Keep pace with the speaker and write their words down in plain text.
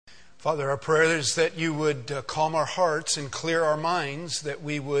Father, our prayer is that you would calm our hearts and clear our minds, that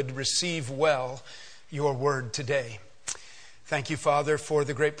we would receive well your word today. Thank you, Father, for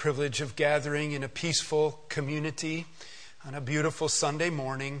the great privilege of gathering in a peaceful community on a beautiful Sunday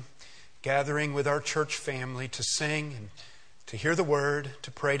morning, gathering with our church family to sing and to hear the word, to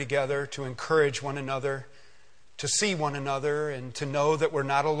pray together, to encourage one another, to see one another, and to know that we're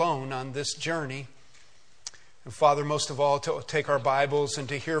not alone on this journey. And Father, most of all, to take our Bibles and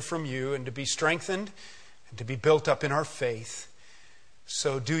to hear from you and to be strengthened and to be built up in our faith.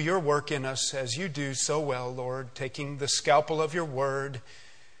 So do your work in us as you do so well, Lord, taking the scalpel of your word,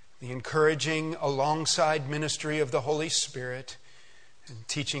 the encouraging alongside ministry of the Holy Spirit, and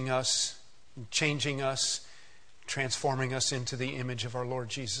teaching us, and changing us, transforming us into the image of our Lord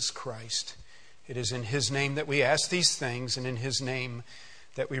Jesus Christ. It is in His name that we ask these things, and in His name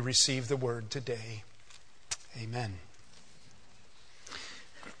that we receive the word today. Amen.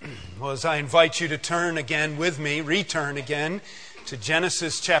 Well, as I invite you to turn again with me, return again to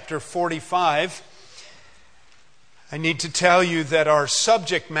Genesis chapter 45, I need to tell you that our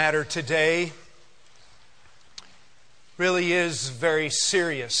subject matter today really is very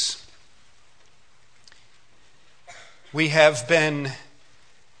serious. We have been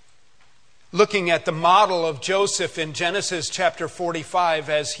looking at the model of Joseph in Genesis chapter 45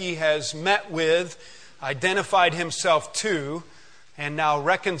 as he has met with, identified himself to, and now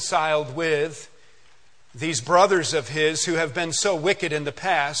reconciled with these brothers of his who have been so wicked in the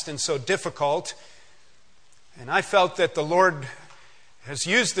past and so difficult. And I felt that the Lord has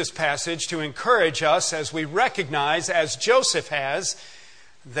used this passage to encourage us as we recognize, as Joseph has,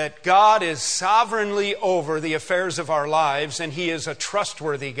 that God is sovereignly over the affairs of our lives, and He is a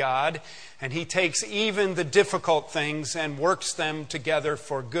trustworthy God, and He takes even the difficult things and works them together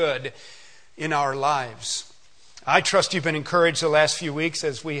for good in our lives. I trust you've been encouraged the last few weeks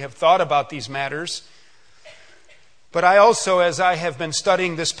as we have thought about these matters. But I also, as I have been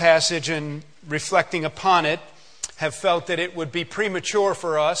studying this passage and reflecting upon it, have felt that it would be premature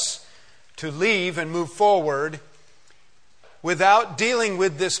for us to leave and move forward without dealing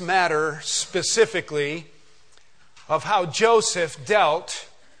with this matter specifically of how Joseph dealt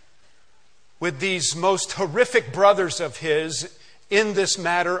with these most horrific brothers of his in this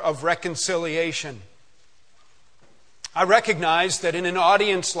matter of reconciliation. I recognize that in an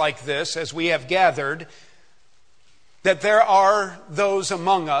audience like this, as we have gathered, that there are those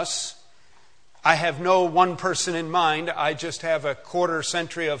among us. I have no one person in mind. I just have a quarter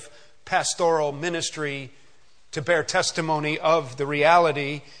century of pastoral ministry to bear testimony of the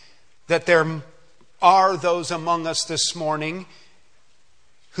reality that there are those among us this morning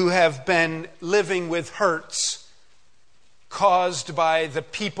who have been living with hurts caused by the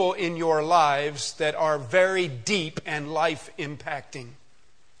people in your lives that are very deep and life-impacting.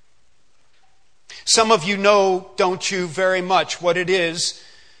 Some of you know, don't you, very much what it is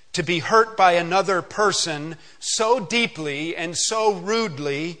to be hurt by another person so deeply and so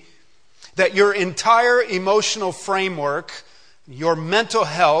rudely that your entire emotional framework, your mental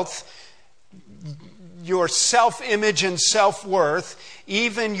health, your self-image and self-worth,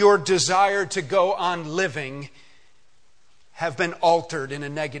 even your desire to go on living have been altered in a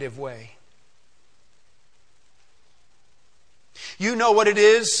negative way. You know what it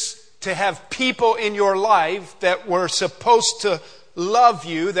is to have people in your life that were supposed to love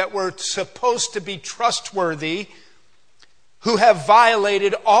you, that were supposed to be trustworthy, who have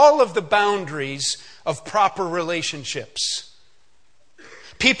violated all of the boundaries of proper relationships.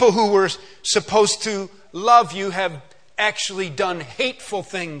 People who were supposed to love you have actually done hateful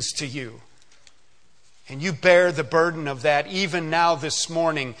things to you. And you bear the burden of that even now this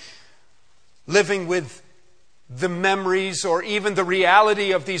morning, living with the memories or even the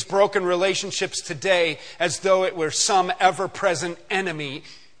reality of these broken relationships today as though it were some ever-present enemy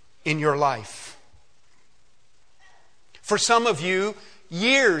in your life. For some of you,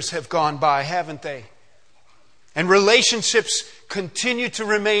 years have gone by, haven't they? And relationships continue to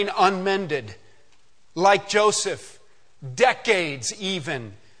remain unmended. Like Joseph, decades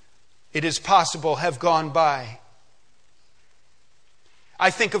even, it is possible, have gone by. I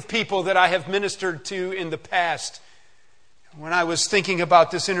think of people that I have ministered to in the past. When I was thinking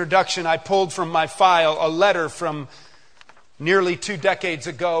about this introduction, I pulled from my file a letter from nearly 2 decades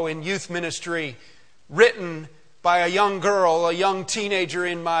ago in youth ministry, written by a young girl, a young teenager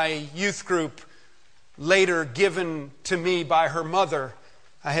in my youth group, later given to me by her mother.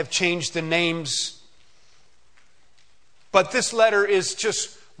 I have changed the names. But this letter is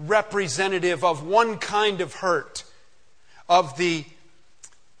just representative of one kind of hurt, of the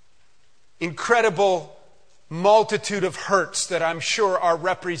incredible multitude of hurts that I'm sure are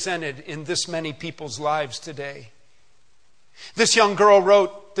represented in this many people's lives today. This young girl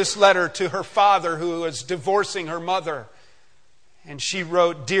wrote this letter to her father who was divorcing her mother. And she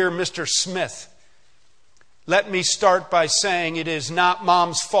wrote, "Dear Mr. Smith, let me start by saying it is not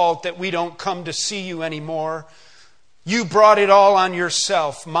Mom's fault that we don't come to see you anymore. You brought it all on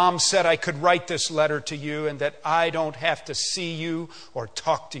yourself. Mom said I could write this letter to you and that I don't have to see you or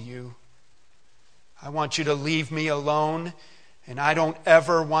talk to you. I want you to leave me alone, and I don't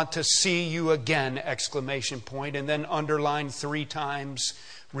ever want to see you again!" And then underline 3 times.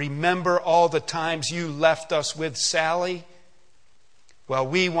 "Remember all the times you left us with Sally? Well,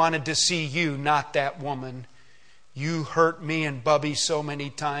 we wanted to see you, not that woman. You hurt me and Bubby so many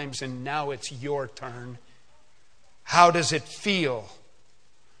times, and now it's your turn. How does it feel?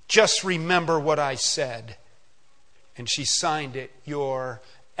 Just remember what I said." And she signed it, "Your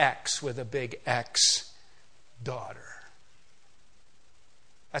X," with a big X, "daughter."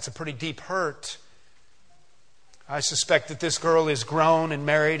 That's a pretty deep hurt. I suspect that this girl is grown and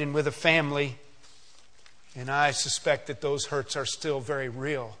married and with a family. And I suspect that those hurts are still very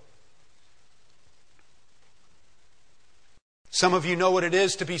real. Some of you know what it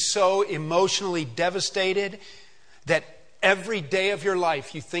is to be so emotionally devastated that every day of your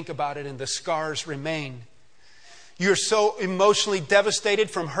life you think about it and the scars remain. You're so emotionally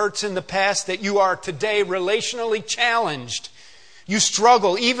devastated from hurts in the past that you are today relationally challenged. You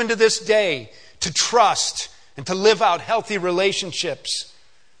struggle even to this day to trust and to live out healthy relationships.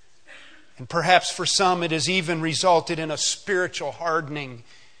 And perhaps for some it has even resulted in a spiritual hardening.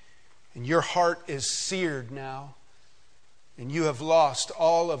 And your heart is seared now. And you have lost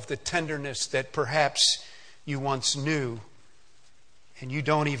all of the tenderness that perhaps you once knew. And you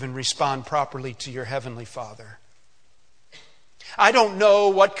don't even respond properly to your Heavenly Father. I don't know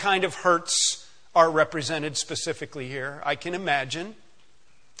what kind of hurts are represented specifically here. I can imagine.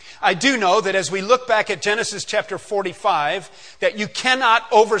 I do know that as we look back at Genesis chapter 45, that you cannot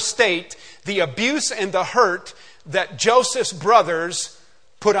overstate the abuse and the hurt that Joseph's brothers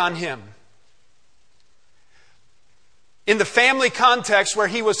put on him. In the family context where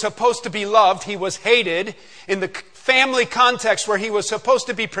he was supposed to be loved, he was hated. In the family context where he was supposed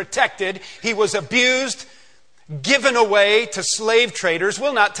to be protected, he was abused, given away to slave traders.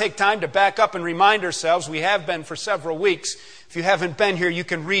 We'll not take time to back up and remind ourselves. We have been for several weeks. If you haven't been here, you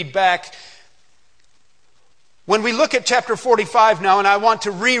can read back. When we look at chapter 45 now, and I want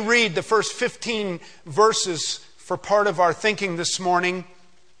to reread the first 15 verses for part of our thinking this morning,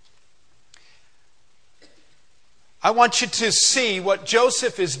 I want you to see what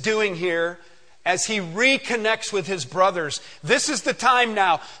Joseph is doing here as he reconnects with his brothers. This is the time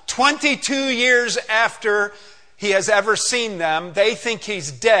now, 22 years after he has ever seen them. They think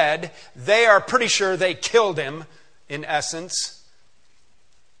he's dead. They are pretty sure they killed him, in essence.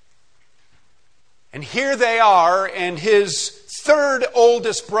 And here they are, and his third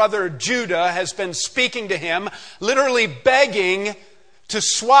oldest brother, Judah, has been speaking to him, literally begging to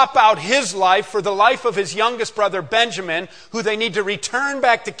swap out his life for the life of his youngest brother, Benjamin, who they need to return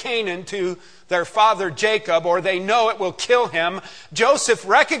back to Canaan to their father Jacob, or they know it will kill him. Joseph,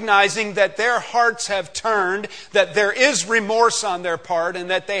 recognizing that their hearts have turned, that there is remorse on their part, and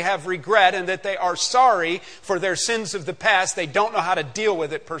that they have regret, and that they are sorry for their sins of the past. They don't know how to deal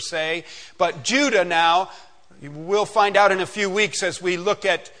with it per se. But Judah now, we'll find out in a few weeks as we look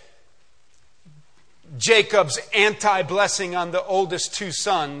at Jacob's anti-blessing on the oldest 2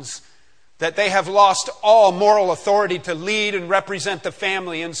 sons, that they have lost all moral authority to lead and represent the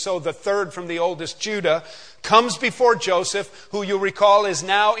family. And so the third from the oldest, Judah, comes before Joseph, who you'll recall is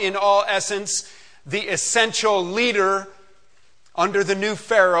now in all essence the essential leader under the new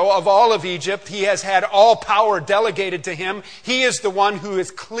Pharaoh of all of Egypt. He has had all power delegated to him. He is the one who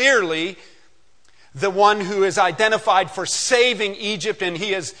is clearly the one who is identified for saving Egypt, and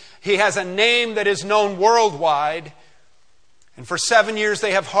he has a name that is known worldwide. And for 7 years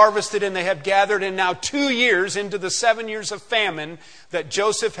they have harvested and they have gathered, and now 2 years into the 7 years of famine that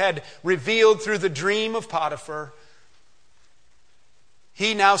Joseph had revealed through the dream of Potiphar,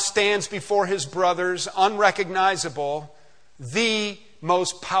 he now stands before his brothers, unrecognizable, the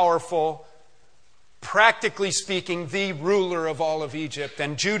most powerful, practically speaking, the ruler of all of Egypt.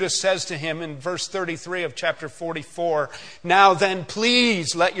 And Judah says to him in verse 33 of chapter 44, "Now then,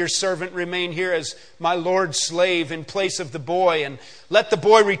 please let your servant remain here as my Lord's slave in place of the boy, and let the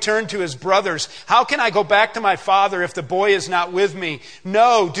boy return to his brothers. How can I go back to my father if the boy is not with me?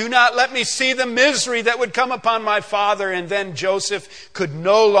 No, do not let me see the misery that would come upon my father." And then Joseph could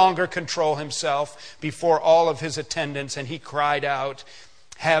no longer control himself before all of his attendants, and he cried out,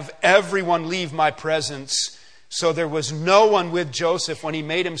 "Have everyone leave my presence." So there was no one with Joseph when he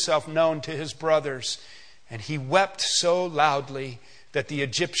made himself known to his brothers. And he wept so loudly that the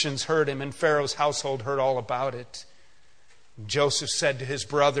Egyptians heard him, and Pharaoh's household heard all about it. Joseph said to his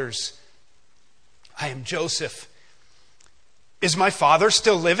brothers, I am Joseph. Is my father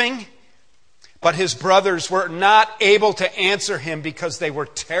still living? But his brothers were not able to answer him because they were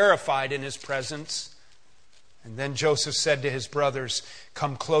terrified in his presence. And then Joseph said to his brothers,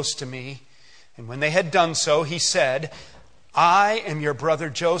 come close to me. And when they had done so, he said, I am your brother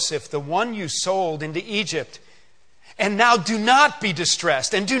Joseph, the one you sold into Egypt. And now do not be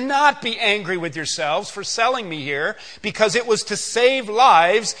distressed and do not be angry with yourselves for selling me here, because it was to save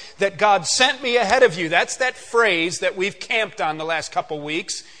lives that God sent me ahead of you. That's that phrase that we've camped on the last couple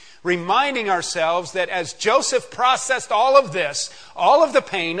weeks, reminding ourselves that as Joseph processed all of this, all of the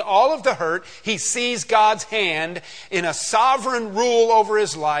pain, all of the hurt, he sees God's hand in a sovereign rule over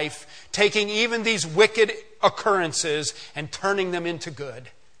his life, taking even these wicked occurrences and turning them into good.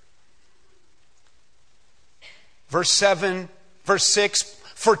 Verse 6,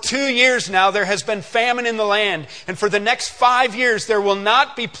 for 2 years now there has been famine in the land, and for the next 5 years there will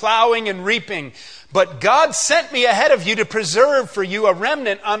not be plowing and reaping. But God sent me ahead of you to preserve for you a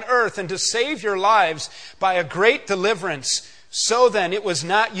remnant on earth and to save your lives by a great deliverance. So then, it was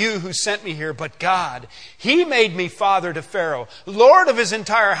not you who sent me here, but God. He made me father to Pharaoh, lord of his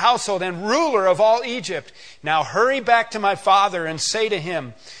entire household and ruler of all Egypt. Now hurry back to my father and say to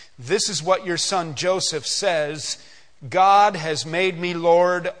him, this is what your son Joseph says, God has made me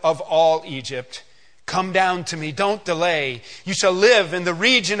lord of all Egypt. Come down to me, don't delay. You shall live in the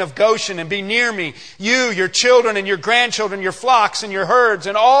region of Goshen and be near me, you, your children and your grandchildren, your flocks and your herds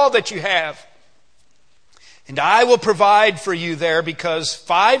and all that you have. And I will provide for you there, because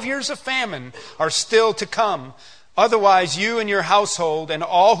 5 years of famine are still to come. Otherwise, you and your household and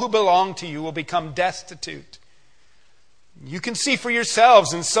all who belong to you will become destitute. You can see for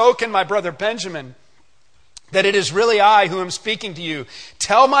yourselves, and so can my brother Benjamin, that it is really I who am speaking to you.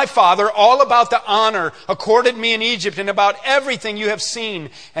 Tell my father all about the honor accorded me in Egypt and about everything you have seen,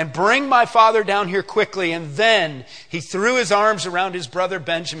 and bring my father down here quickly. And then he threw his arms around his brother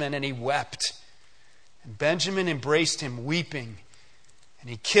Benjamin and he wept. And Benjamin embraced him, weeping. And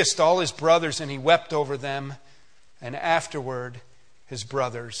he kissed all his brothers and he wept over them. And afterward, his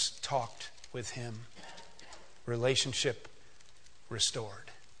brothers talked with him. Relationship restored.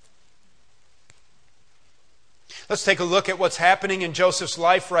 Let's take a look at what's happening in Joseph's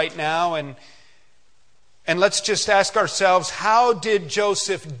life right now. And let's just ask ourselves, how did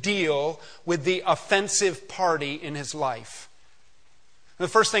Joseph deal with the offensive party in his life? The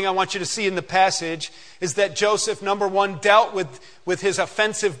first thing I want you to see in the passage is that Joseph, number one, dealt with his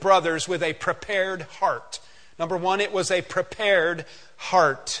offensive brothers with a prepared heart. Number one, it was a prepared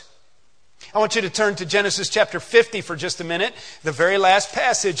heart. I want you to turn to Genesis chapter 50 for just a minute, the very last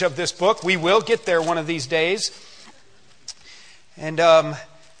passage of this book. We will get there one of these days and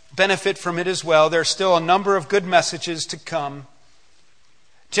benefit from it as well. There's still a number of good messages to come.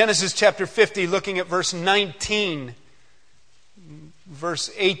 Genesis chapter 50, looking at verse 19.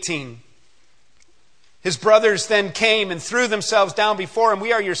 Verse 18. His brothers then came and threw themselves down before him.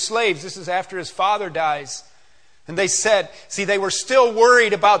 We are your slaves. This is after his father dies. And they said, they were still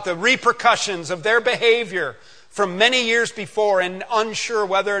worried about the repercussions of their behavior from many years before, and unsure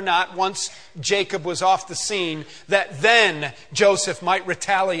whether or not, once Jacob was off the scene, that then Joseph might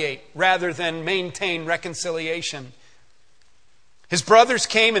retaliate rather than maintain reconciliation. His brothers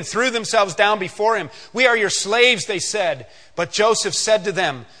came and threw themselves down before him. We are your slaves, they said. But Joseph said to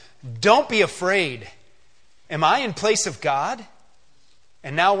them, don't be afraid. Am I in place of God?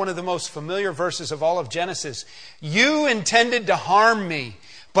 And now one of the most familiar verses of all of Genesis. You intended to harm me,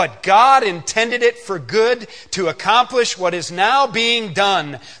 but God intended it for good, to accomplish what is now being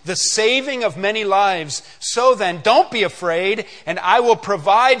done, the saving of many lives. So then, don't be afraid, and I will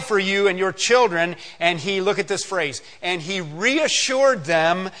provide for you and your children. And he, look at this phrase, and he reassured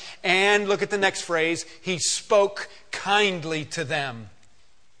them, and look at the next phrase, he spoke kindly to them.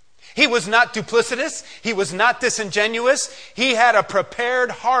 He was not duplicitous. He was not disingenuous. He had a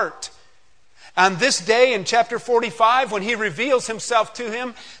prepared heart. On this day in chapter 45, when he reveals himself to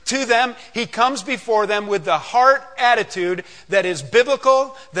them, he comes before them with the heart attitude that is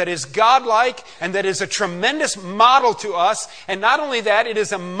biblical, that is godlike, and that is a tremendous model to us. And not only that, it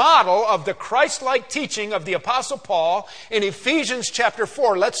is a model of the Christ-like teaching of the Apostle Paul in Ephesians chapter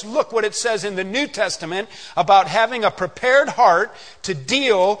 4. Let's look what it says in the New Testament about having a prepared heart to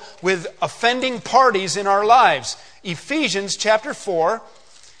deal with offending parties in our lives. Ephesians chapter 4.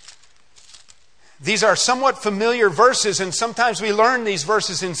 These are somewhat familiar verses, and sometimes we learn these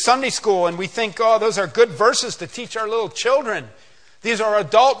verses in Sunday school and we think, oh, those are good verses to teach our little children. These are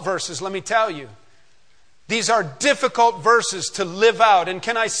adult verses, let me tell you. These are difficult verses to live out. And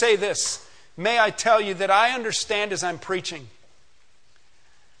can I say this? May I tell you that I understand as I'm preaching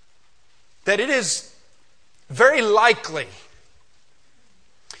that it is very likely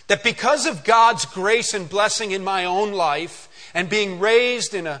that because of God's grace and blessing in my own life and being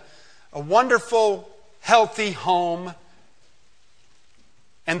raised in a wonderful, healthy home,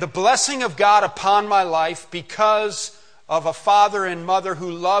 and the blessing of God upon my life because of a father and mother who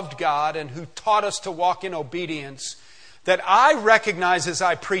loved God and who taught us to walk in obedience, that I recognize as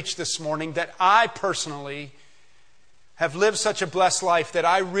I preach this morning that I personally have lived such a blessed life that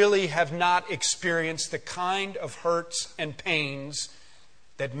I really have not experienced the kind of hurts and pains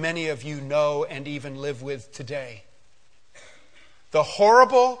that many of you know and even live with today. The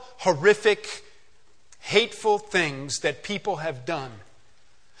horrible, horrific, hateful things that people have done.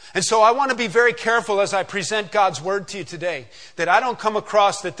 And so I want to be very careful as I present God's Word to you today, that I don't come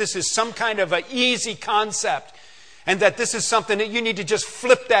across that this is some kind of an easy concept and that this is something that you need to just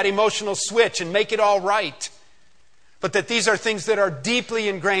flip that emotional switch and make it all right. But that these are things that are deeply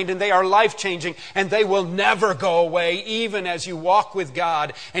ingrained and they are life-changing and they will never go away even as you walk with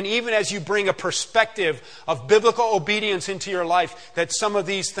God and even as you bring a perspective of biblical obedience into your life, that some of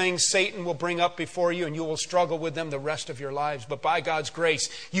these things Satan will bring up before you and you will struggle with them the rest of your lives. But by God's grace,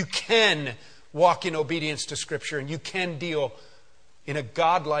 you can walk in obedience to Scripture and you can deal in a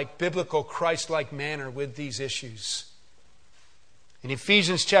God-like, biblical, Christ-like manner with these issues. In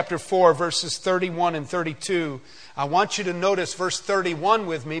Ephesians chapter 4, verses 31 and 32, I want you to notice verse 31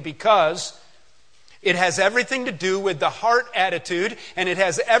 with me because it has everything to do with the heart attitude and it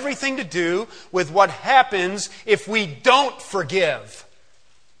has everything to do with what happens if we don't forgive.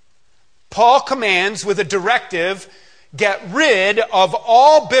 Paul commands with a directive, get rid of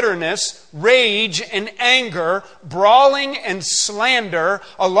all bitterness, rage and anger, brawling and slander,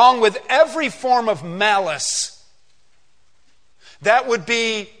 along with every form of malice. That would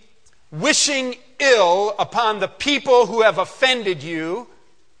be wishing ill upon the people who have offended you,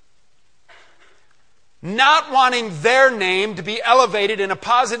 not wanting their name to be elevated in a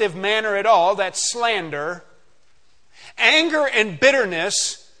positive manner at all, that's slander. Anger and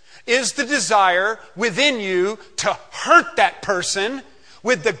bitterness is the desire within you to hurt that person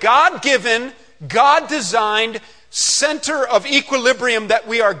with the God-given, God-designed center of equilibrium that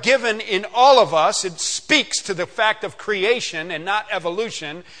we are given in all of us. It speaks to the fact of creation and not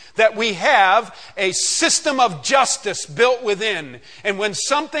evolution, that we have a system of justice built within. And when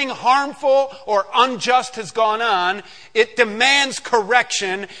something harmful or unjust has gone on, it demands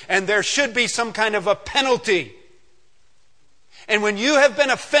correction and there should be some kind of a penalty. And when you have been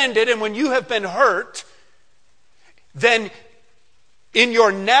offended and when you have been hurt, then in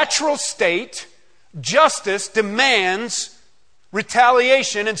your natural state, justice demands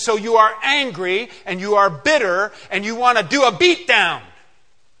retaliation, and so you are angry and you are bitter and you want to do a beatdown.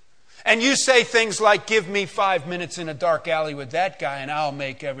 And you say things like, give me 5 minutes in a dark alley with that guy and I'll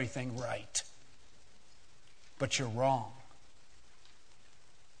make everything right. But you're wrong.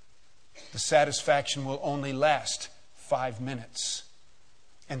 The satisfaction will only last 5 minutes.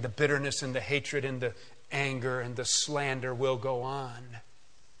 And the bitterness and the hatred and the anger and the slander will go on.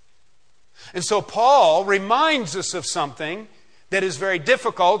 And so Paul reminds us of something that is very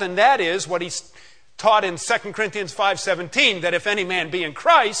difficult, and that is what he's taught in 2 Corinthians 5:17, that if any man be in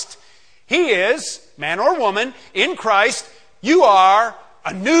Christ, he is, man or woman, in Christ, you are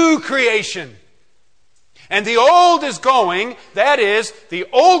a new creation. And the old is going, that is, the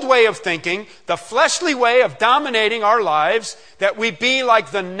old way of thinking, the fleshly way of dominating our lives, that we be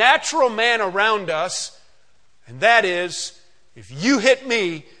like the natural man around us, and that is, if you hit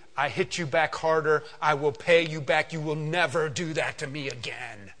me, I hit you back harder. I will pay you back. You will never do that to me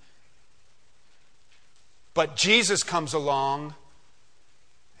again. But Jesus comes along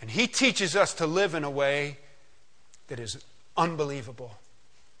and He teaches us to live in a way that is unbelievable.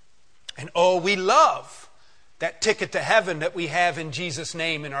 And oh, we love that ticket to heaven that we have in Jesus'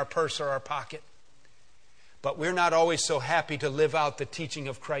 name in our purse or our pocket. But we're not always so happy to live out the teaching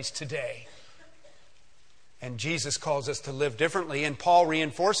of Christ today. And Jesus calls us to live differently. And Paul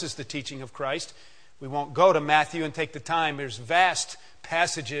reinforces the teaching of Christ. We won't go to Matthew and take the time. There's vast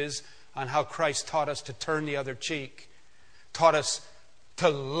passages on how Christ taught us to turn the other cheek. Taught us to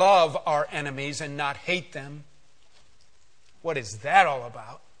love our enemies and not hate them. What is that all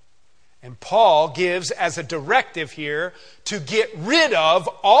about? And Paul gives as a directive here to get rid of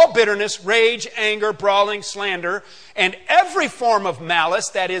all bitterness, rage, anger, brawling, slander, and every form of malice,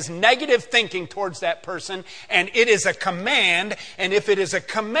 that is negative thinking towards that person. And it is a command. And if it is a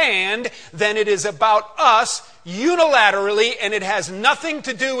command, then it is about us unilaterally, and it has nothing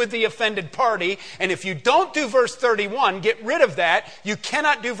to do with the offended party. And if you don't do verse 31, get rid of that. You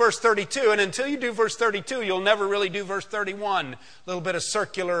cannot do verse 32. And until you do verse 32, you'll never really do verse 31. A little bit of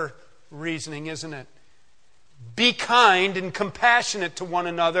circular reasoning, isn't it? Be kind and compassionate to one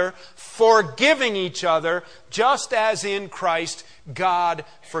another, forgiving each other, just as in Christ God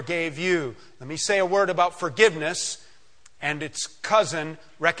forgave you. Let me say a word about forgiveness and its cousin,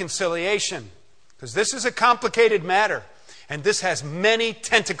 reconciliation. Because this is a complicated matter, and this has many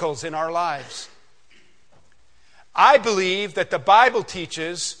tentacles in our lives. I believe that the Bible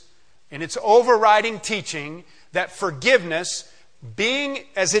teaches, in its overriding teaching, that forgiveness, being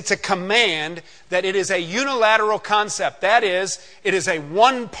as it's a command, that it is a unilateral concept. That is, it is a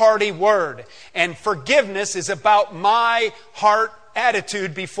one-party word. And forgiveness is about my heart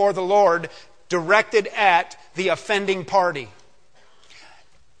attitude before the Lord directed at the offending party.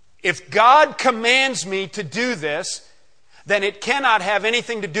 If God commands me to do this, then it cannot have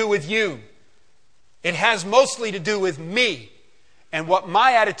anything to do with you. It has mostly to do with me and what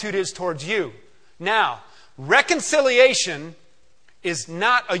my attitude is towards you. Now, reconciliation is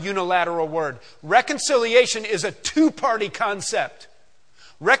not a unilateral word. Reconciliation is a two-party concept.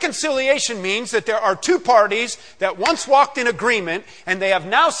 Reconciliation means that there are two parties that once walked in agreement and they have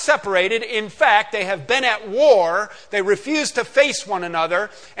now separated. In fact, they have been at war. They refuse to face one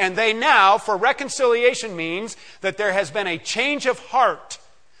another. And they now, for reconciliation means that there has been a change of heart.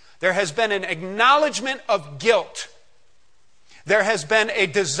 There has been an acknowledgement of guilt. There has been a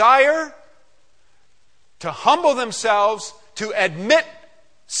desire to humble themselves, to admit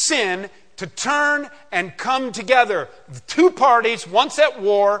sin, to turn and come together. The two parties, once at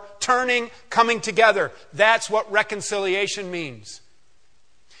war, turning, coming together. That's what reconciliation means.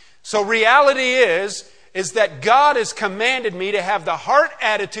 So reality is that God has commanded me to have the heart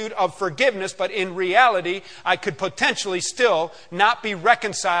attitude of forgiveness, but in reality, I could potentially still not be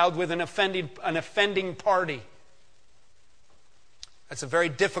reconciled with an offending party. That's a very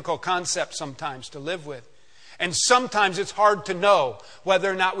difficult concept sometimes to live with. And sometimes it's hard to know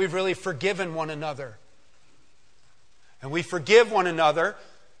whether or not we've really forgiven one another. And we forgive one another,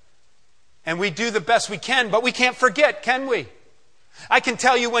 and we do the best we can, but we can't forget, can we? I can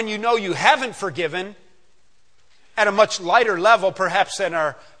tell you when you know you haven't forgiven, at a much lighter level, perhaps in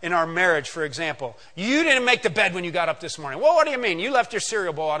our marriage, for example. You didn't make the bed when you got up this morning. Well, what do you mean? You left your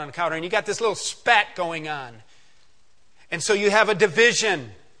cereal bowl out on the counter, and you got this little spat going on. And so you have a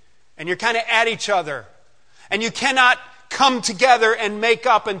division, and you're kind of at each other. And you cannot come together and make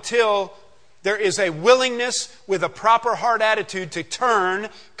up until there is a willingness with a proper heart attitude to turn,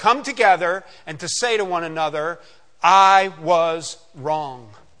 come together, and to say to one another, I was wrong.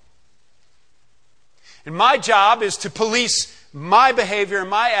 And my job is to police my behavior and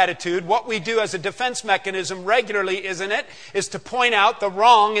my attitude. What we do as a defense mechanism regularly, isn't it, is to point out the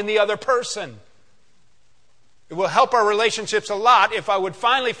wrong in the other person. It will help our relationships a lot if I would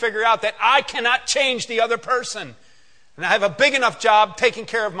finally figure out that I cannot change the other person. And I have a big enough job taking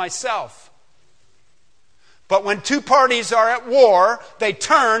care of myself. But when two parties are at war, they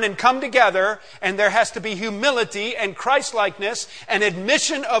turn and come together, and there has to be humility and Christ-likeness and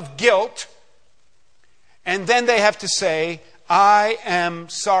admission of guilt. And then they have to say, I am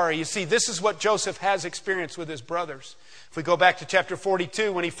sorry. You see, this is what Joseph has experienced with his brothers. If we go back to chapter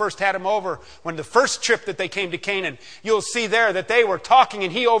 42, when he first had them over, when the first trip that they came to Canaan, you'll see there that they were talking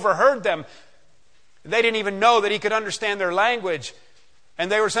and he overheard them. They didn't even know that he could understand their language. And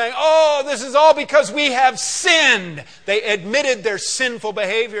they were saying, oh, this is all because we have sinned. They admitted their sinful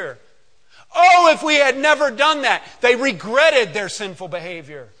behavior. Oh, if we had never done that. They regretted their sinful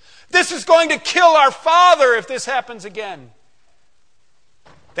behavior. This is going to kill our father if this happens again.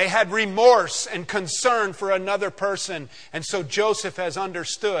 They had remorse and concern for another person. And so Joseph has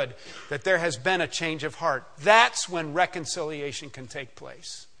understood that there has been a change of heart. That's when reconciliation can take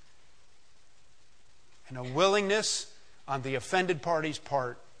place. And a willingness on the offended party's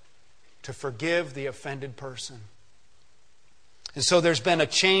part to forgive the offended person. And so there's been a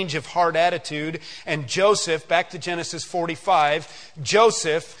change of heart attitude. And Joseph, back to Genesis 45,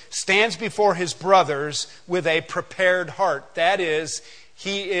 Joseph stands before his brothers with a prepared heart. That is,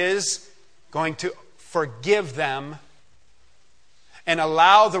 he is going to forgive them and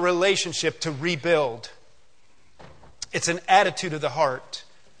allow the relationship to rebuild. It's an attitude of the heart.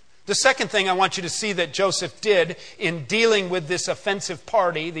 The second thing I want you to see that Joseph did in dealing with this offensive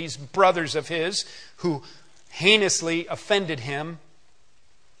party, these brothers of his who heinously offended him,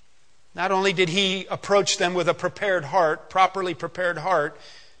 not only did he approach them with a prepared heart, properly prepared heart,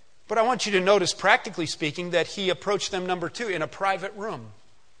 but I want you to notice, practically speaking, that he approached them, number two, in a private room.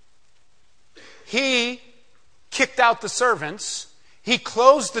 He kicked out the servants, he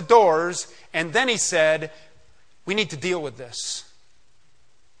closed the doors, and then he said, we need to deal with this.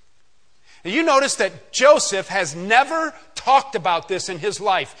 And you notice that Joseph has never talked about this in his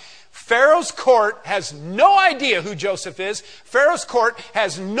life. Pharaoh's court has no idea who Joseph is. Pharaoh's court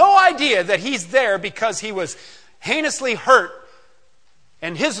has no idea that he's there because he was heinously hurt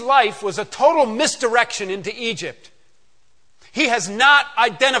and his life was a total misdirection into Egypt. He has not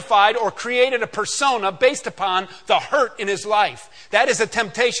identified or created a persona based upon the hurt in his life. That is a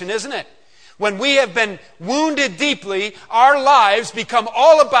temptation, isn't it? When we have been wounded deeply, our lives become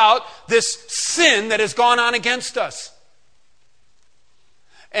all about this sin that has gone on against us.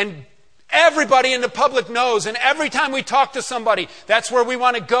 And everybody in the public knows, and every time we talk to somebody, that's where we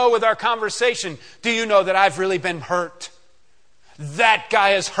want to go with our conversation. Do you know that I've really been hurt? That guy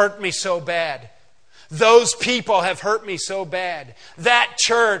has hurt me so bad. Those people have hurt me so bad. That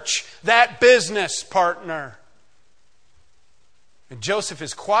church, that business partner. And Joseph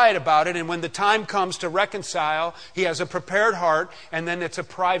is quiet about it, and when the time comes to reconcile, he has a prepared heart, and then it's a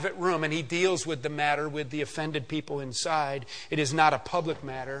private room, and he deals with the matter with the offended people inside. It is not a public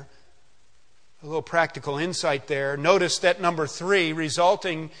matter. A little practical insight there. Notice that number three,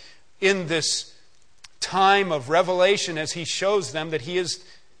 resulting in this time of revelation as he shows them that he is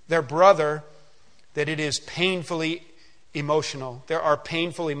their brother, that it is painfully emotional. There are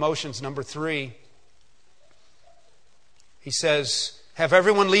painful emotions. Number three, he says, have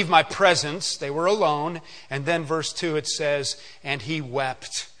everyone leave my presence. They were alone. And then verse 2 it says, and he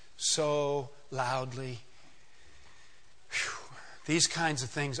wept so loudly. Whew. These kinds of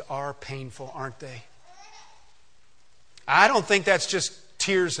things are painful, aren't they? I don't think that's just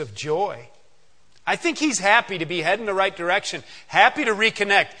tears of joy. I think he's happy to be heading the right direction, happy to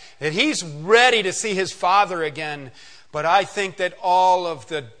reconnect, that he's ready to see his father again. But I think that all of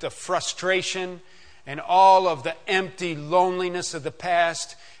the frustration and all of the empty loneliness of the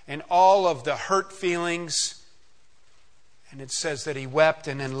past and all of the hurt feelings, and it says that he wept,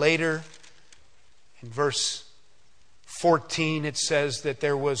 and then later in verse 14 it says that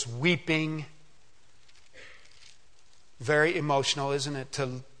there was weeping. Very emotional, isn't it,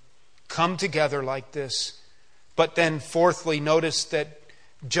 to come together like this. But then fourthly, notice that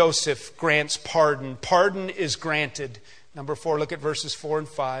Joseph grants pardon. Pardon is granted. Number 4, look at verses 4 and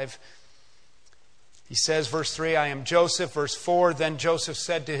 5. He says, verse 3, I am Joseph. Verse 4, then Joseph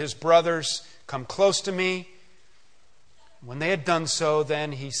said to his brothers, come close to me. When they had done so,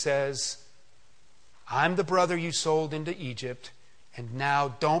 then he says, I'm the brother you sold into Egypt, and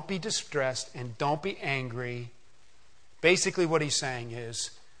now don't be distressed and don't be angry. Basically what he's saying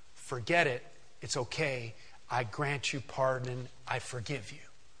is, forget it. It's okay. I grant you pardon. I forgive you.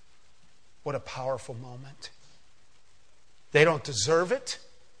 What a powerful moment. They don't deserve it.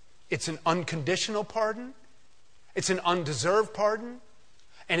 It's an unconditional pardon. It's an undeserved pardon.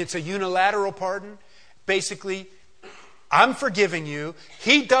 And it's a unilateral pardon. Basically, I'm forgiving you.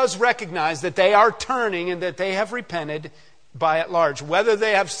 He does recognize that they are turning and that they have repented by and large. Whether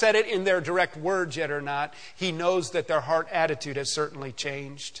they have said it in their direct words yet or not, he knows that their heart attitude has certainly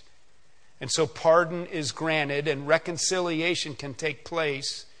changed. And so pardon is granted and reconciliation can take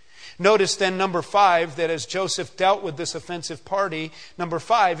place. Notice then number 5, that as Joseph dealt with this offensive party, number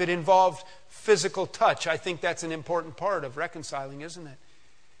 5, it involved physical touch. I think that's an important part of reconciling, isn't it?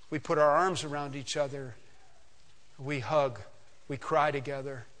 We put our arms around each other. We hug. We cry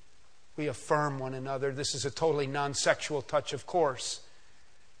together. We affirm one another. This is a totally non-sexual touch, of course.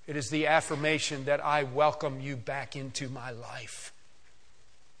 It is the affirmation that I welcome you back into my life.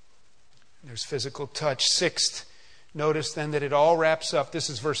 There's physical touch. 6th, notice then that it all wraps up. This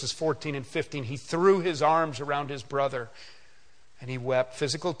is verses 14 and 15. He threw his arms around his brother and he wept,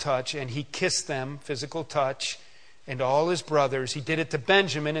 physical touch, and he kissed them, physical touch, and all his brothers. He did it to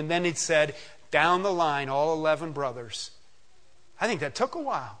Benjamin, and then he said, down the line, all 11 brothers. I think that took a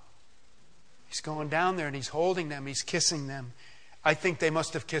while. He's going down there and he's holding them, he's kissing them. I think they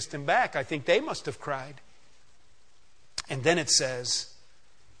must have kissed him back. I think they must have cried. And then it says,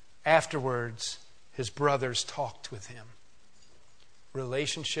 afterwards, his brothers talked with him.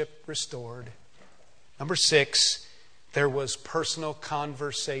 Relationship restored. Number 6, there was personal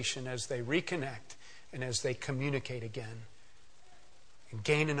conversation as they reconnect and as they communicate again and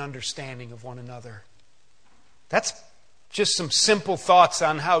gain an understanding of one another. That's Just some simple thoughts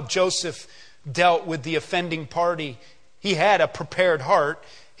on how Joseph dealt with the offending party. He had a prepared heart.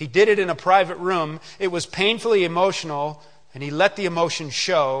 He did it in a private room. It was painfully emotional, and he let the emotion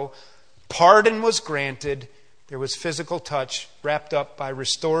show. Pardon was granted. There was physical touch wrapped up by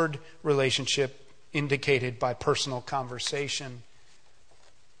restored relationship indicated by personal conversation.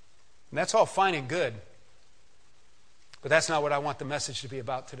 And that's all fine and good. But that's not what I want the message to be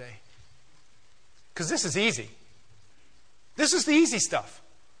about today. Because this is easy. This is the easy stuff.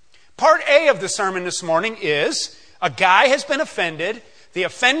 Part A of the sermon this morning is a guy has been offended. The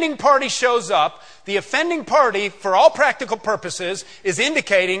offending party shows up. The offending party, for all practical purposes, is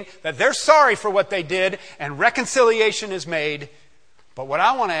indicating that they're sorry for what they did and reconciliation is made. But what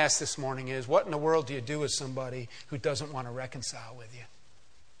I want to ask this morning is, what in the world do you do with somebody who doesn't want to reconcile with you?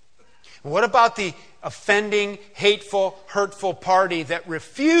 What about the offending, hateful, hurtful party that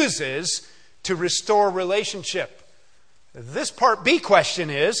refuses to restore relationship? This part B question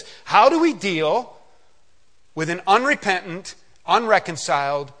is, how do we deal with an unrepentant,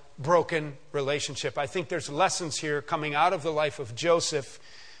 unreconciled, broken relationship? I think there's lessons here coming out of the life of Joseph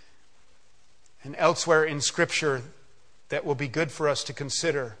and elsewhere in Scripture that will be good for us to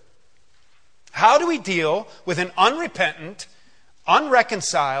consider. How do we deal with an unrepentant,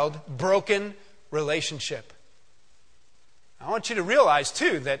 unreconciled, broken relationship? I want you to realize,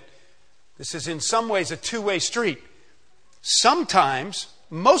 too, that this is in some ways a two-way street. Sometimes,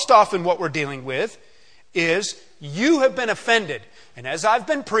 most often what we're dealing with is you have been offended. And as I've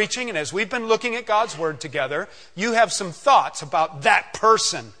been preaching and as we've been looking at God's Word together, you have some thoughts about that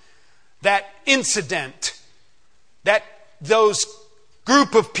person, that incident, those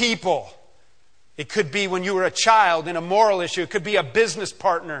group of people. It could be when you were a child in a moral issue. It could be a business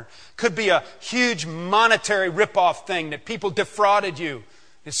partner. It could be a huge monetary ripoff thing that people defrauded you.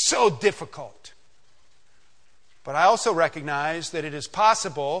 It's so difficult. But I also recognize that it is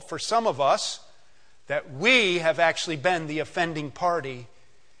possible for some of us that we have actually been the offending party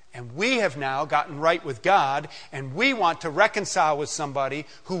and we have now gotten right with God and we want to reconcile with somebody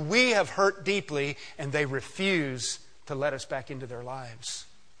who we have hurt deeply and they refuse to let us back into their lives.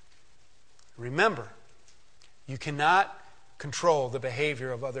 Remember, you cannot control the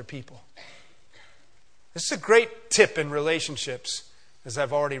behavior of other people. This is a great tip in relationships, as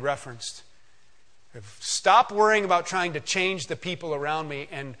I've already referenced. Stop worrying about trying to change the people around me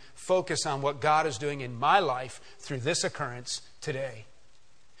and focus on what God is doing in my life through this occurrence today.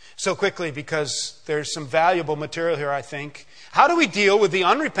 So quickly, because there's some valuable material here, I think. How do we deal with the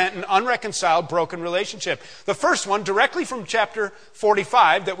unrepentant, unreconciled, broken relationship? The first one, directly from chapter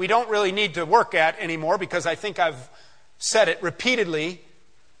 45, that we don't really need to work at anymore because I think I've said it repeatedly.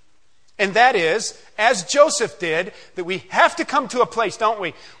 And that is, as Joseph did, that we have to come to a place, don't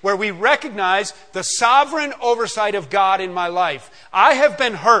we, where we recognize the sovereign oversight of God in my life. I have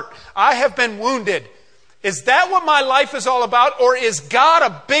been hurt. I have been wounded. Is that what my life is all about? Or is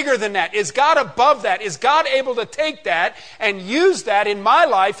God bigger than that? Is God above that? Is God able to take that and use that in my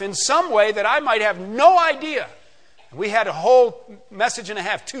life in some way that I might have no idea? We had a whole message and a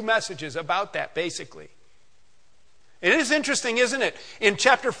half, 2 messages about that, basically. It is interesting, isn't it? In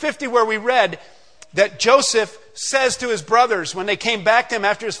chapter 50 where we read that Joseph says to his brothers when they came back to him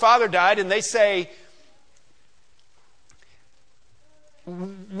after his father died and they say,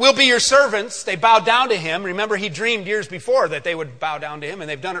 "We'll be your servants." They bow down to him. Remember, he dreamed years before that they would bow down to him and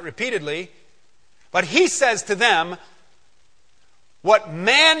they've done it repeatedly. But he says to them, what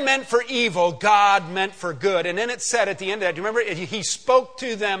man meant for evil, God meant for good. And then it said at the end of that, do you remember? He spoke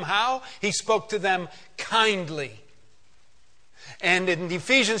to them how? He spoke to them kindly. And in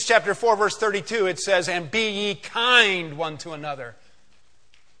Ephesians chapter 4, verse 32, it says, "And be ye kind one to another."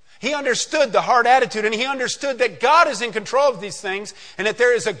 He understood the hard attitude, and he understood that God is in control of these things, and that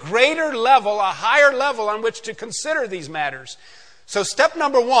there is a greater level, a higher level on which to consider these matters. So step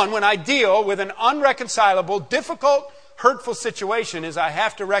number 1, when I deal with an unreconcilable, difficult, hurtful situation, is I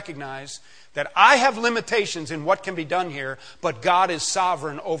have to recognize that I have limitations in what can be done here, but God is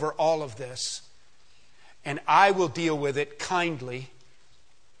sovereign over all of this. And I will deal with it kindly.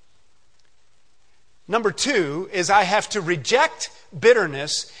 Number 2 is I have to reject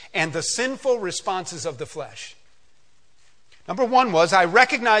bitterness and the sinful responses of the flesh. Number 1 was I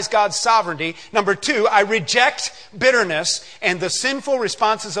recognize God's sovereignty. Number 2, I reject bitterness and the sinful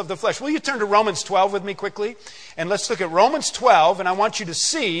responses of the flesh. Will you turn to Romans 12 with me quickly? And let's look at Romans 12, and I want you to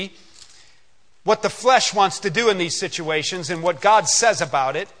see what the flesh wants to do in these situations and what God says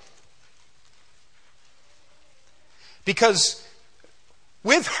about it. Because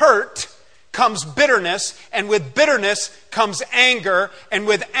with hurt comes bitterness, and with bitterness comes anger, and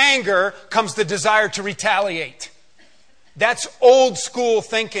with anger comes the desire to retaliate. That's old school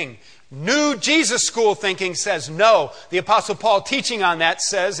thinking. New Jesus school thinking says no. The Apostle Paul, teaching on that,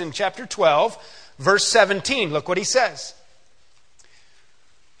 says in chapter 12, verse 17, look what he says.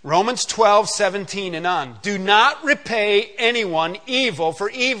 Romans 12, 17 and on. Do not repay anyone evil for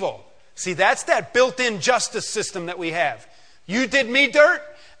evil. See, that's that built-in justice system that we have. You did me dirt,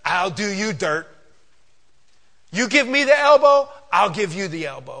 I'll do you dirt. You give me the elbow, I'll give you the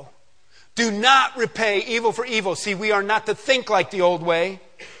elbow. Do not repay evil for evil. See, we are not to think like the old way.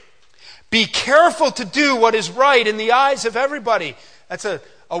 Be careful to do what is right in the eyes of everybody. That's a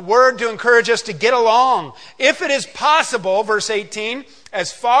word to encourage us to get along. If it is possible, verse 18,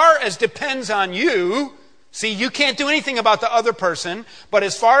 as far as depends on you, see, you can't do anything about the other person, but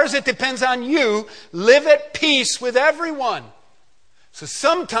as far as it depends on you, live at peace with everyone. So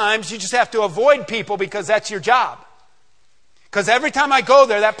sometimes you just have to avoid people because that's your job. Because every time I go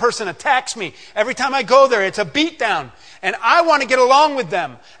there, that person attacks me. Every time I go there, it's a beatdown. And I want to get along with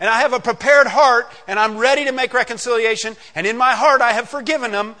them. And I have a prepared heart, and I'm ready to make reconciliation. And in my heart, I have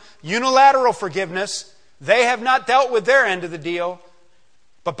forgiven them. Unilateral forgiveness. They have not dealt with their end of the deal.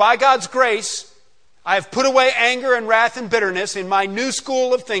 But by God's grace, I have put away anger and wrath and bitterness in my new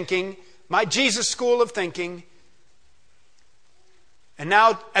school of thinking, my Jesus school of thinking. And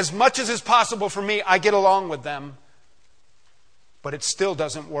now, as much as is possible for me, I get along with them. But it still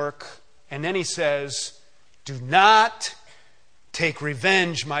doesn't work. And then he says, do not take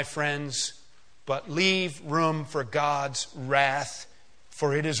revenge, my friends, but leave room for God's wrath.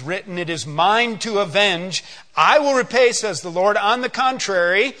 For it is written, it is mine to avenge. I will repay, says the Lord. On the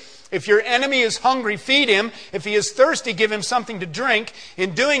contrary, if your enemy is hungry, feed him. If he is thirsty, give him something to drink.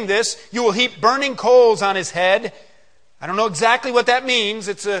 In doing this, you will heap burning coals on his head. I don't know exactly what that means.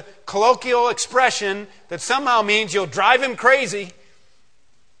 It's a colloquial expression that somehow means you'll drive him crazy.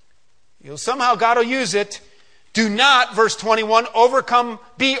 Somehow God will use it. Do not, verse 21,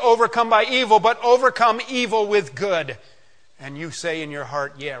 be overcome by evil, but overcome evil with good. And you say in your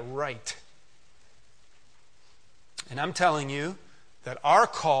heart, yeah, right. And I'm telling you that our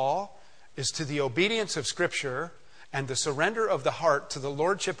call is to the obedience of Scripture and the surrender of the heart to the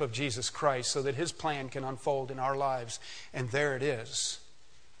Lordship of Jesus Christ so that His plan can unfold in our lives. And there it is.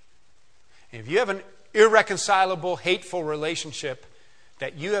 If you have an irreconcilable, hateful relationship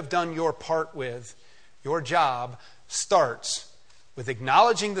that you have done your part with, your job starts with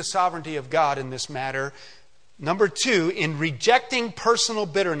acknowledging the sovereignty of God in this matter. Number 2, in rejecting personal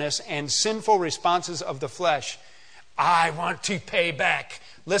bitterness and sinful responses of the flesh. I want to pay back.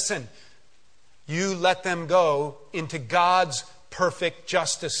 Listen, you let them go into God's perfect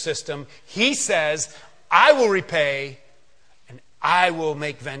justice system. He says, I will repay and I will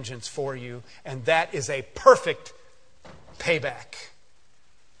make vengeance for you. And that is a perfect payback.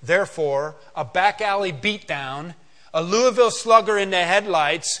 Therefore, a back alley beatdown, a Louisville Slugger in the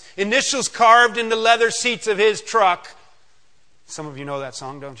headlights, initials carved in the leather seats of his truck. Some of you know that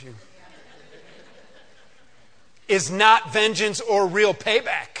song, don't you? Is not vengeance or real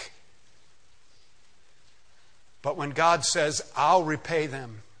payback. But when God says, I'll repay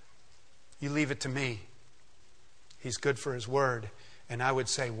them, you leave it to me. He's good for His word. And I would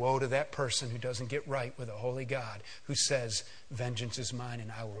say, woe to that person who doesn't get right with a holy God, who says, vengeance is mine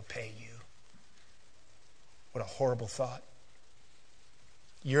and I will repay you. What a horrible thought.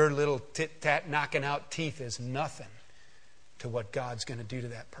 Your little tit-tat knocking out teeth is nothing to what God's going to do to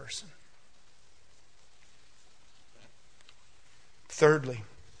that person. Thirdly,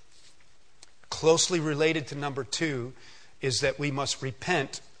 closely related to number 2 is that we must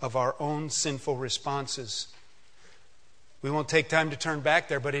repent of our own sinful responses. We won't take time to turn back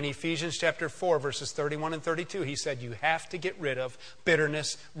there, but in Ephesians chapter 4, verses 31 and 32, he said you have to get rid of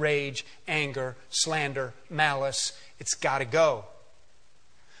bitterness, rage, anger, slander, malice. It's got to go.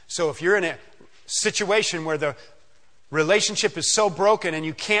 So if you're in a situation where the relationship is so broken and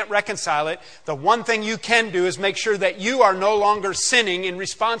you can't reconcile it, the one thing you can do is make sure that you are no longer sinning in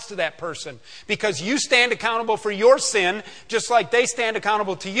response to that person. Because you stand accountable for your sin just like they stand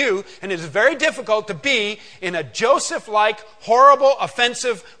accountable to you. And it is very difficult to be in a Joseph-like, horrible,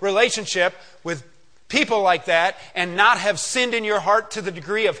 offensive relationship with people like that and not have sinned in your heart to the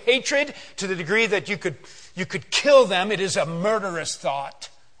degree of hatred, to the degree that you could kill them. It is a murderous thought.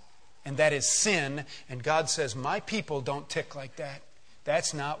 And that is sin. And God says, my people don't tick like that.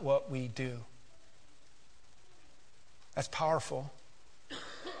 That's not what we do. That's powerful.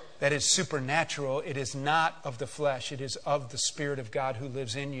 That is supernatural. It is not of the flesh. It is of the Spirit of God who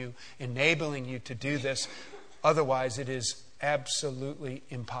lives in you, enabling you to do this. Otherwise, it is absolutely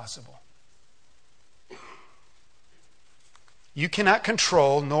impossible. You cannot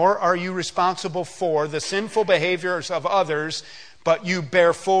control, nor are you responsible for the sinful behaviors of others, but you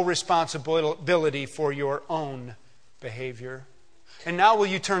bear full responsibility for your own behavior. And now will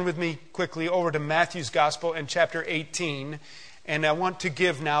you turn with me quickly over to Matthew's Gospel in chapter 18. And I want to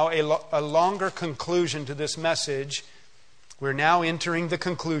give now a longer conclusion to this message. We're now entering the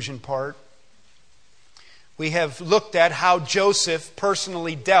conclusion part. We have looked at how Joseph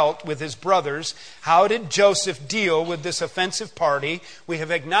personally dealt with his brothers. How did Joseph deal with this offensive party? We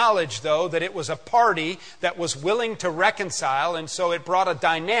have acknowledged, though, that it was a party that was willing to reconcile, and so it brought a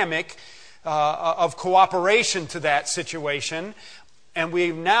dynamic of cooperation to that situation. And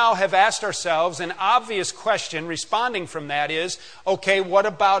we now have asked ourselves an obvious question responding from that is, okay, what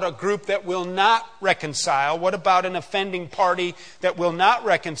about a group that will not reconcile? What about an offending party that will not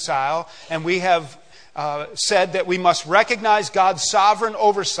reconcile? And we have said that we must recognize God's sovereign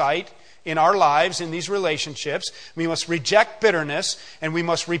oversight in our lives, in these relationships. We must reject bitterness, and we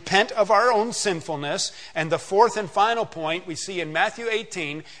must repent of our own sinfulness. And the fourth and final point we see in Matthew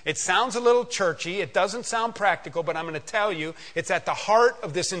 18, it sounds a little churchy, it doesn't sound practical, but I'm going to tell you, it's at the heart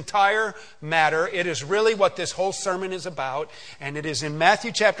of this entire matter. It is really what this whole sermon is about, and it is in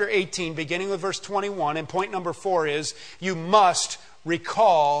Matthew chapter 18, beginning with verse 21, and point number 4 is, you must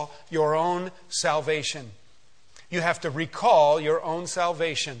recall your own salvation. You have to recall your own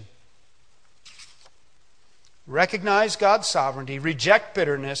salvation. Recognize God's sovereignty, reject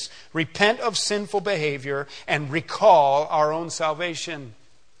bitterness, repent of sinful behavior, and recall our own salvation.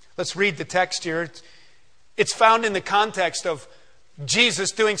 Let's read the text here. It's found in the context of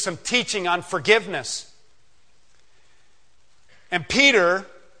Jesus doing some teaching on forgiveness. And Peter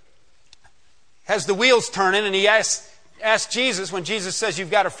has the wheels turning, and he asks Jesus, when Jesus says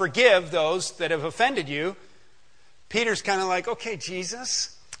you've got to forgive those that have offended you, Peter's kind of like, okay,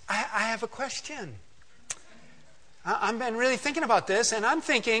 Jesus, I have a question. I've been really thinking about this, and I'm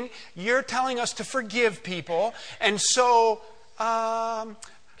thinking you're telling us to forgive people. And so,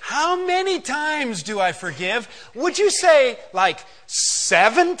 how many times do I forgive? Would you say like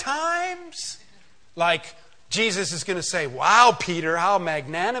 7 times? Like Jesus is going to say, wow, Peter, how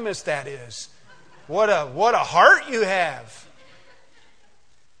magnanimous that is. What a heart you have.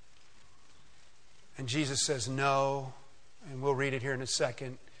 And Jesus says no, and we'll read it here in a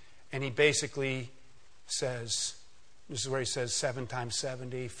second. And he basically says, this is where he says 7 times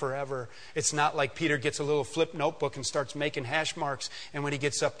 70, forever. It's not like Peter gets a little flip notebook and starts making hash marks. And when he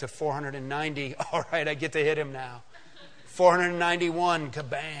gets up to 490, all right, I get to hit him now. 491,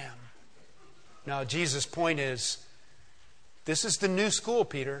 kabam. Now, Jesus' point is, this is the new school,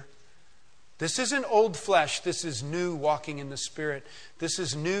 Peter. This isn't old flesh. This is new walking in the Spirit. This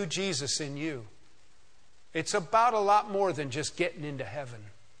is new Jesus in you. It's about a lot more than just getting into heaven.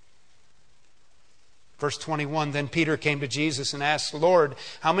 Verse 21, then Peter came to Jesus and asked, Lord,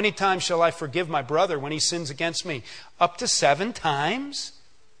 how many times shall I forgive my brother when he sins against me? Up to 7 times?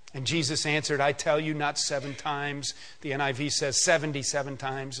 And Jesus answered, I tell you, not 7 times. The NIV says 77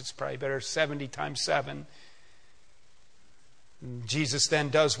 times. It's probably better 70 times 7. And Jesus then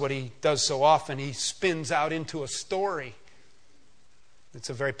does what he does so often. He spins out into a story. It's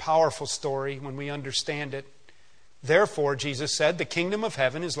a very powerful story when we understand it. Therefore, Jesus said, the kingdom of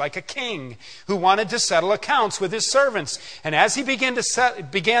heaven is like a king who wanted to settle accounts with his servants. And as he began the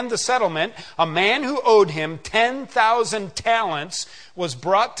settlement, a man who owed him 10,000 talents was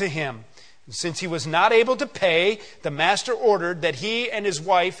brought to him. And since he was not able to pay, the master ordered that he and his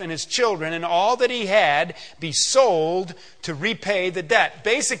wife and his children and all that he had be sold to repay the debt.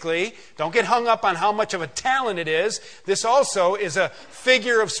 Basically, don't get hung up on how much of a talent it is. This also is a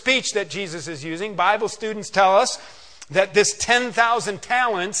figure of speech that Jesus is using. Bible students tell us that this 10,000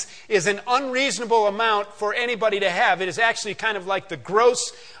 talents is an unreasonable amount for anybody to have. It is actually kind of like the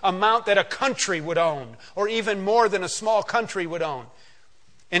gross amount that a country would own, or even more than a small country would own.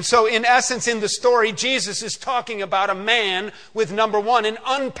 And so, in essence, in the story, Jesus is talking about a man with, number one, an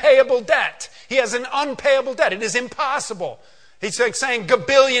unpayable debt. He has an unpayable debt. It is impossible. He's like saying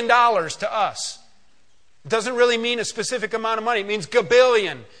gabillion dollars to us. It doesn't really mean a specific amount of money. It means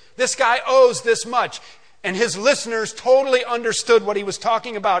gabillion. This guy owes this much. And his listeners totally understood what he was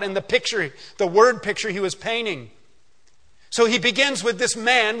talking about in the picture, the word picture he was painting. So he begins with this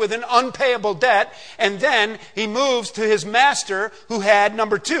man with an unpayable debt, and then he moves to his master who had,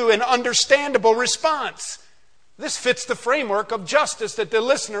 number 2, an understandable response. This fits the framework of justice that the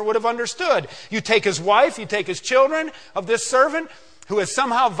listener would have understood. You take his wife, you take his children of this servant who has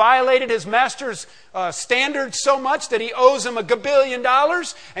somehow violated his master's standards so much that he owes him a gabillion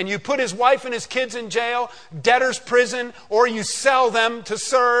dollars, and you put his wife and his kids in jail, debtor's prison, or you sell them to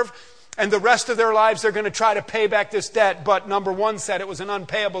serve. And the rest of their lives, they're going to try to pay back this debt. But number one said it was an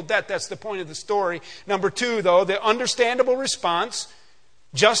unpayable debt. That's the point of the story. Number two, though, the understandable response,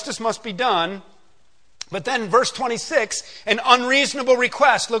 justice must be done. But then verse 26, an unreasonable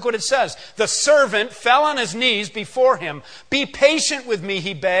request. Look what it says. The servant fell on his knees before him. Be patient with me,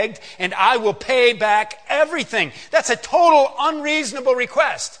 he begged, and I will pay back everything. That's a total unreasonable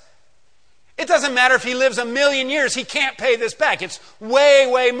request. It doesn't matter if he lives 1,000,000 years, he can't pay this back. It's way,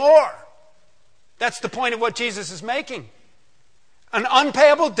 way more. That's the point of what Jesus is making. An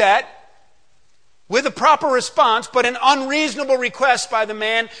unpayable debt with a proper response, but an unreasonable request by the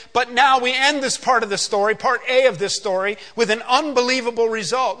man. But now we end this part of the story, part A of this story, with an unbelievable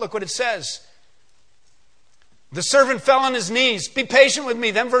result. Look what it says. The servant fell on his knees. Be patient with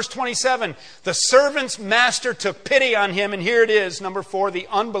me. Then verse 27. The servant's master took pity on him. And here it is, number 4, the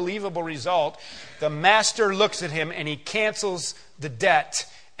unbelievable result. The master looks at him and he cancels the debt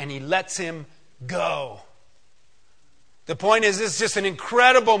and he lets him go. The point is, this is just an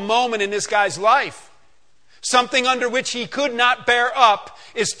incredible moment in this guy's life. Something under which he could not bear up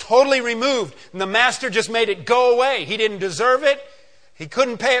is totally removed. And the master just made it go away. He didn't deserve it. He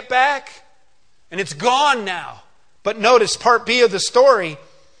couldn't pay it back. And it's gone now. But notice part B of the story,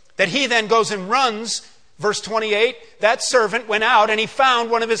 that he then goes and runs. Verse 28, that servant went out and he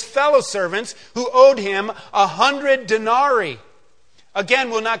found one of his fellow servants who owed him 100 denarii. Again,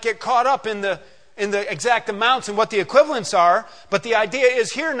 we'll not get caught up in the exact amounts and what the equivalents are. But the idea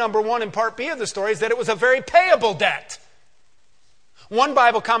is here, number one, in part B of the story, is that it was a very payable debt. One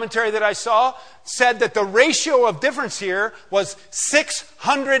Bible commentary that I saw said that the ratio of difference here was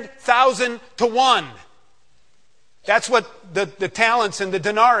 600,000 to 1. That's what the talents and the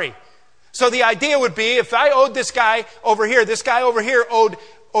denarii. So the idea would be, if I owed this guy over here owed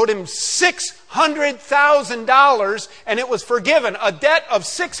him $600,000, and it was forgiven. A debt of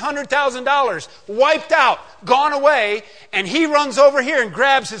 $600,000, wiped out, gone away, and he runs over here and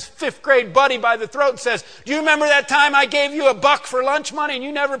grabs his 5th grade buddy by the throat and says, do you remember that time I gave you $1 for lunch money and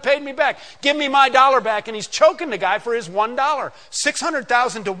you never paid me back? Give me my $1 back. And he's choking the guy for his $1.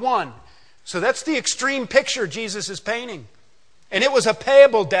 600,000 to 1. So that's the extreme picture Jesus is painting. And it was a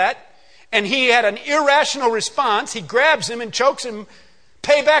payable debt, and he had an irrational response. He grabs him and chokes him.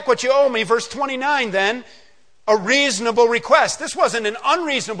 Pay back what you owe me. Verse 29 then, a reasonable request. This wasn't an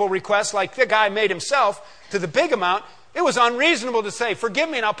unreasonable request like the guy made himself to the big amount. It was unreasonable to say, forgive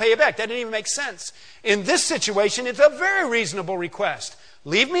me and I'll pay you back. That didn't even make sense. In this situation, it's a very reasonable request.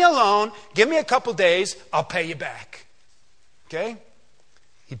 Leave me alone. Give me a couple days. I'll pay you back. Okay?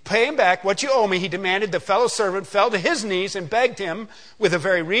 He'd pay him back what you owe me, he demanded. The fellow servant fell to his knees and begged him with a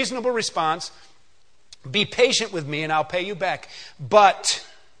very reasonable response. Be patient with me and I'll pay you back. But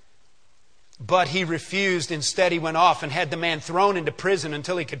he refused. Instead, he went off and had the man thrown into prison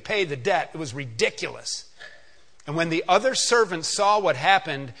until he could pay the debt. It was ridiculous. And when the other servants saw what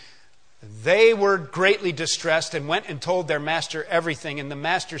happened, they were greatly distressed and went and told their master everything. And the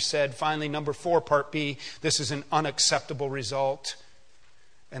master said, finally, number 4, part B, this is an unacceptable result.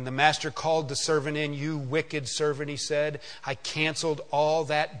 And the master called the servant in. You wicked servant, he said. I canceled all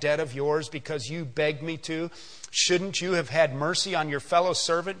that debt of yours because you begged me to. Shouldn't you have had mercy on your fellow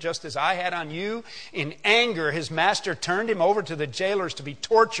servant just as I had on you? In anger, his master turned him over to the jailers to be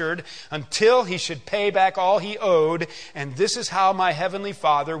tortured until he should pay back all he owed. And this is how my heavenly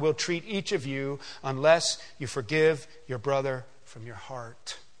Father will treat each of you unless you forgive your brother from your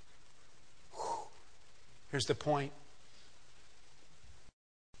heart. Here's the point.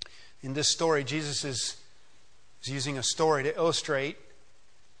 In this story, Jesus is using a story to illustrate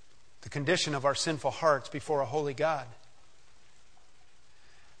the condition of our sinful hearts before a holy God.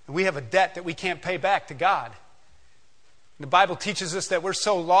 And we have a debt that we can't pay back to God. And the Bible teaches us that we're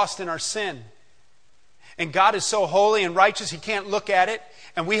so lost in our sin. And God is so holy and righteous, He can't look at it.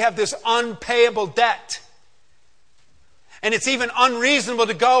 And we have this unpayable debt. And it's even unreasonable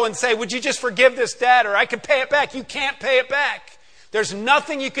to go and say, would you just forgive this debt, or I could pay it back. You can't pay it back. There's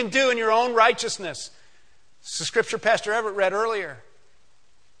nothing you can do in your own righteousness. It's the scripture Pastor Everett read earlier.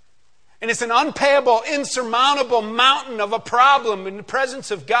 And it's an unpayable, insurmountable mountain of a problem in the presence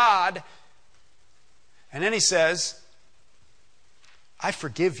of God. And then he says, I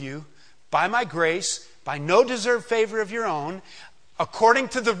forgive you by my grace, by no deserved favor of your own, according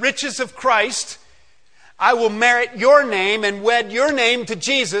to the riches of Christ. I will merit your name and wed your name to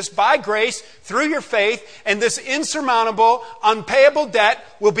Jesus by grace through your faith, and this insurmountable, unpayable debt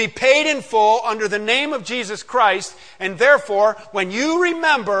will be paid in full under the name of Jesus Christ. And therefore, when you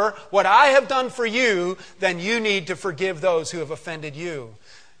remember what I have done for you, then you need to forgive those who have offended you.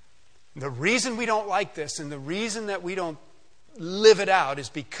 The reason we don't like this, and the reason that we don't live it out is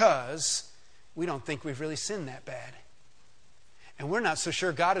because we don't think we've really sinned that bad. And we're not so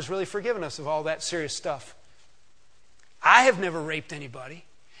sure God has really forgiven us of all that serious stuff. I have never raped anybody.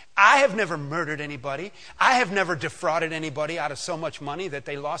 I have never murdered anybody. I have never defrauded anybody out of so much money that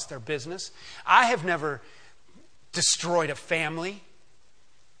they lost their business. I have never destroyed a family.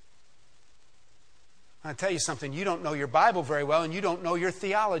 I'll tell you something, you don't know your Bible very well and you don't know your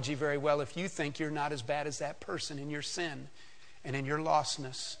theology very well if you think you're not as bad as that person in your sin and in your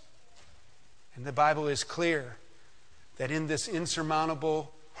lostness. And the Bible is clear that in this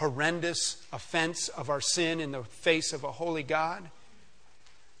insurmountable, horrendous offense of our sin in the face of a holy God,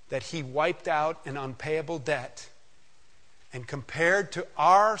 that He wiped out an unpayable debt. And compared to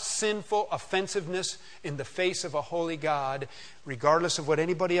our sinful offensiveness in the face of a holy God, regardless of what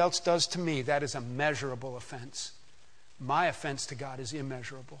anybody else does to me, that is a measurable offense. My offense to God is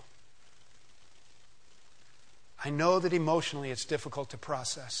immeasurable. I know that emotionally it's difficult to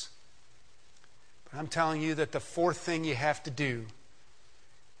process. But I'm telling you that the fourth thing you have to do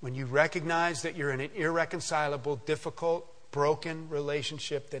when you recognize that you're in an irreconcilable, difficult, broken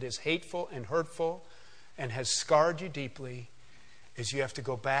relationship that is hateful and hurtful and has scarred you deeply, is you have to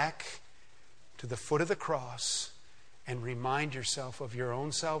go back to the foot of the cross and remind yourself of your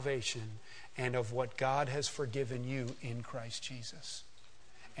own salvation and of what God has forgiven you in Christ Jesus.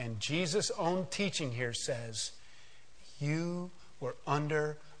 And Jesus' own teaching here says, you were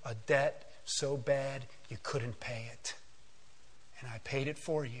under a debt so bad you couldn't pay it. And I paid it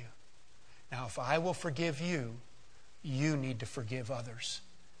for you. Now, if I will forgive you, you need to forgive others.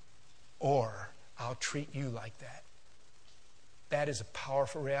 Or I'll treat you like that. That is a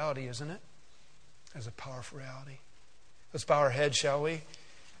powerful reality, isn't it? That's a powerful reality. Let's bow our heads, shall we?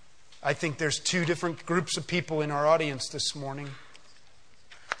 I think there's two different groups of people in our audience this morning.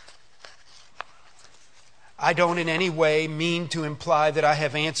 I don't in any way mean to imply that I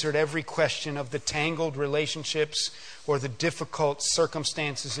have answered every question of the tangled relationships or the difficult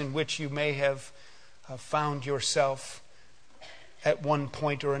circumstances in which you may have found yourself at one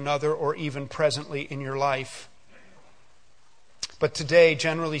point or another, or even presently in your life. But today,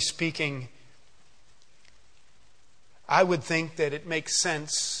 generally speaking, I would think that it makes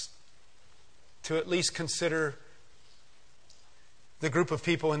sense to at least consider the group of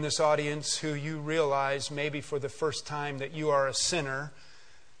people in this audience who you realize maybe for the first time that you are a sinner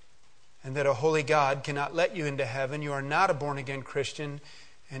and that a holy God cannot let you into heaven. You are not a born-again Christian,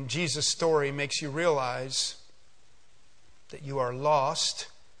 and Jesus' story makes you realize that you are lost,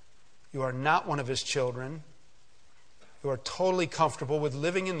 you are not one of His children, you are totally comfortable with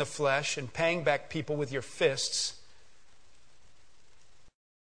living in the flesh and paying back people with your fists.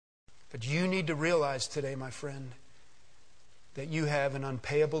 But you need to realize today, my friend, that you have an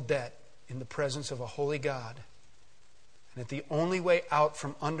unpayable debt in the presence of a holy God. And that the only way out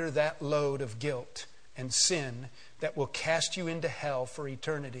from under that load of guilt and sin that will cast you into hell for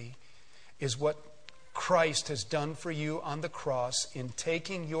eternity is what Christ has done for you on the cross in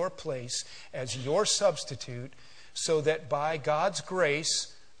taking your place as your substitute, so that by God's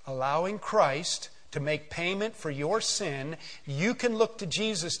grace, allowing Christ to make payment for your sin, you can look to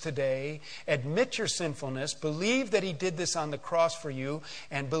Jesus today, admit your sinfulness, believe that He did this on the cross for you,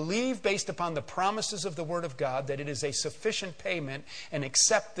 and believe based upon the promises of the Word of God that it is a sufficient payment, and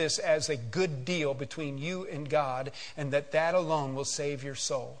accept this as a good deal between you and God, and that alone will save your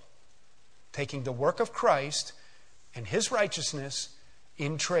soul. Taking the work of Christ and His righteousness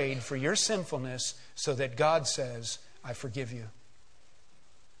in trade for your sinfulness, so that God says, I forgive you.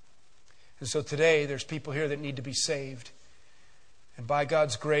 And so today, there's people here that need to be saved. And by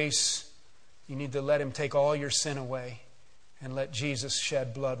God's grace, you need to let Him take all your sin away and let Jesus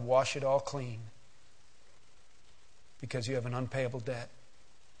shed blood wash it all clean, because you have an unpayable debt.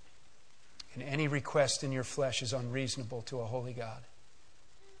 And any request in your flesh is unreasonable to a holy God.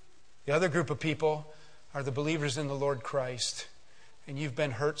 The other group of people are the believers in the Lord Christ, and you've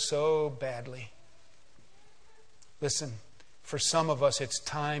been hurt so badly. Listen, for some of us, it's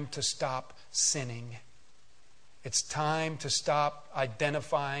time to stop sinning. It's time to stop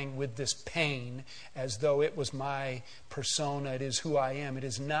identifying with this pain as though it was my persona. It is who I am. It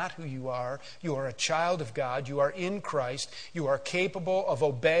is not who you are. You are a child of God. You are in Christ. You are capable of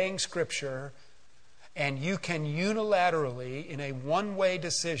obeying Scripture. And you can unilaterally, in a one-way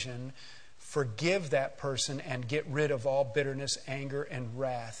decision, forgive that person and get rid of all bitterness, anger, and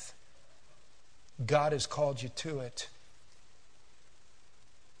wrath. God has called you to it.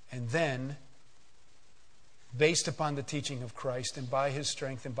 And then, based upon the teaching of Christ and by His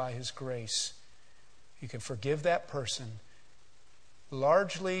strength and by His grace, you can forgive that person,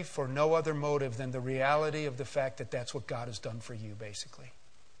 largely for no other motive than the reality of the fact that that's what God has done for you, basically.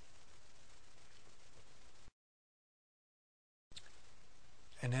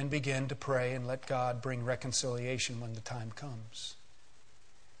 And then begin to pray and let God bring reconciliation when the time comes.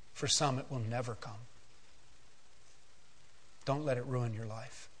 For some, it will never come. Don't let it ruin your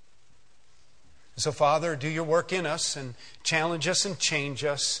life. So, Father, do your work in us and challenge us and change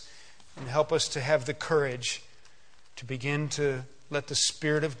us and help us to have the courage to begin to let the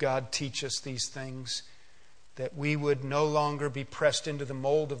Spirit of God teach us these things, that we would no longer be pressed into the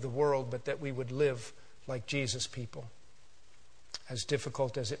mold of the world, but that we would live like Jesus people, as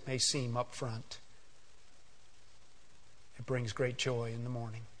difficult as it may seem up front. It brings great joy in the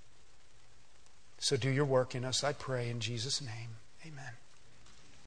morning. So do your work in us, I pray, in Jesus' name.